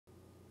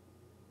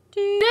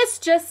This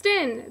just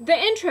in. The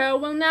intro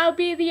will now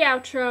be the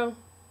outro.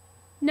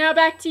 Now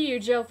back to you,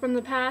 Jill from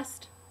the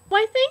past.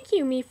 Why thank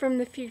you, me from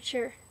the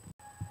future.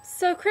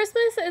 So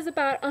Christmas is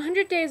about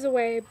 100 days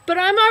away, but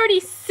I'm already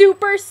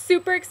super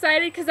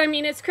excited because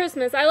it's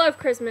Christmas. I love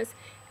Christmas.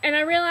 And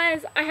I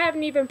realize I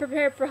haven't even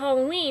prepared for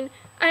Halloween.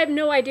 I have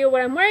no idea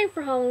what I'm wearing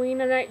for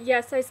Halloween, and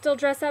yes, I still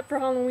dress up for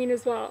Halloween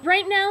as well.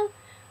 Right now,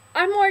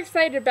 I'm more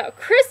excited about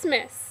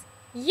Christmas.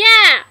 Yeah!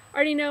 I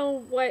already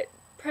know what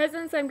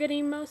presents I'm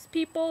getting most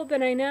people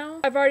that I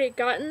know. I've already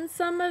gotten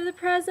some of the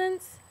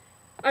presents.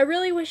 I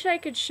really wish I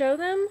could show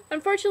them.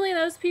 Unfortunately,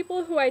 those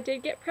people who I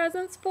did get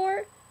presents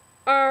for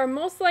are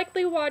most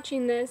likely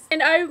watching this,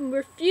 and I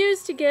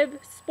refuse to give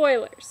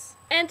spoilers.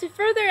 And to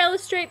further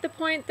illustrate the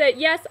point that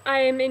yes, I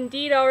am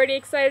indeed already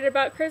excited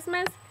about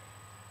Christmas,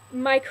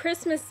 my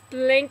Christmas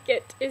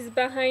blanket is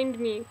behind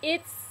me.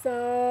 It's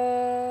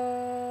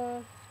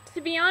soft.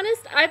 To be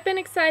honest, I've been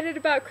excited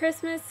about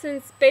Christmas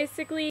since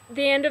basically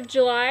the end of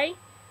July,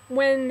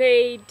 when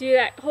they do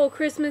that whole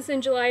Christmas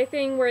in July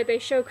thing where they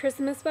show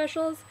Christmas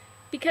specials,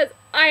 because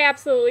I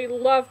absolutely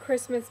love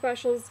Christmas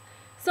specials.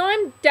 So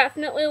I'm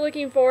definitely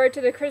looking forward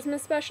to the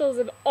Christmas specials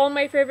of all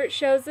my favorite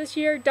shows this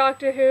year.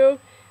 Doctor Who,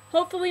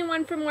 hopefully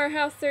one from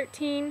Warehouse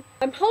 13.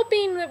 I'm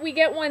hoping that we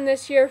get one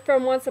this year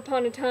from Once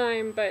Upon a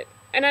Time,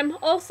 and I'm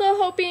also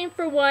hoping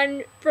for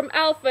one from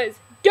Alphas.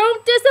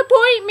 Don't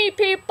disappoint me,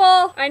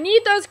 people! I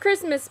need those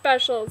Christmas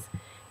specials.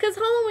 Because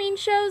Halloween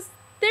shows,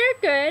 they're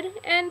good,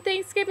 and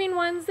Thanksgiving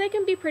ones, they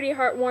can be pretty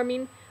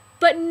heartwarming,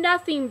 but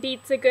nothing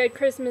beats a good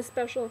Christmas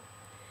special.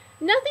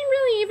 Nothing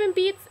really even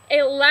beats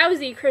a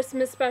lousy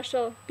Christmas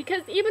special,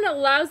 because even a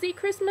lousy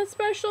Christmas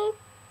special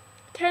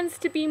tends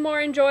to be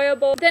more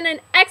enjoyable than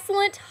an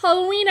excellent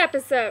Halloween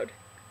episode.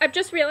 I've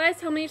just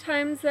realized how many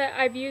times that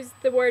I've used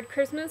the word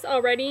Christmas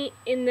already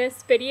in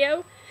this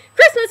video.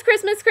 Christmas,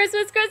 Christmas,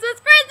 Christmas,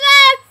 Christmas,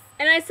 Christmas!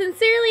 And I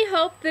sincerely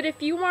hope that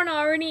if you weren't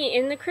already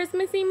in the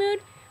Christmassy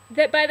mood,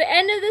 that by the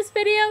end of this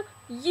video,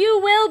 you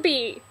will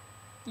be.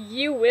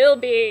 You will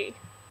be.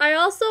 I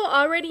also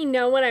already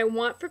know what I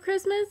want for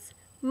Christmas.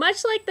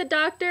 Much like the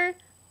doctor,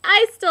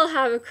 I still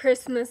have a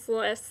Christmas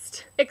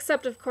list.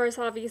 Except, of course,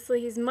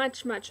 obviously, he's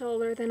much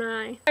older than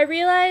I. I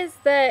realize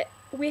that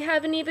we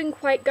haven't even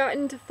quite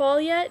gotten to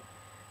fall yet,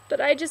 but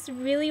I just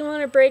really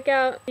want to break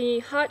out the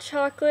hot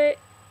chocolate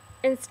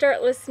and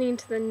start listening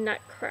to the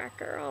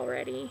Nutcracker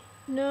already.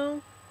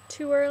 No?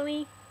 Too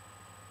early?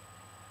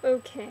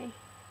 Okay.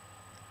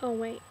 Oh,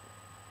 wait.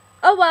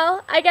 Oh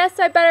well, I guess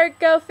I better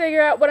go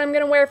figure out what I'm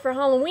gonna wear for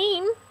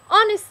Halloween.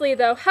 Honestly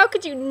though, how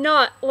could you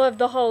not love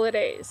the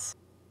holidays?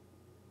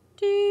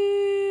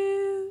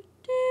 Do,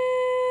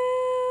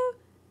 do,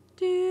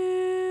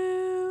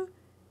 do,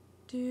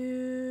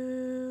 do.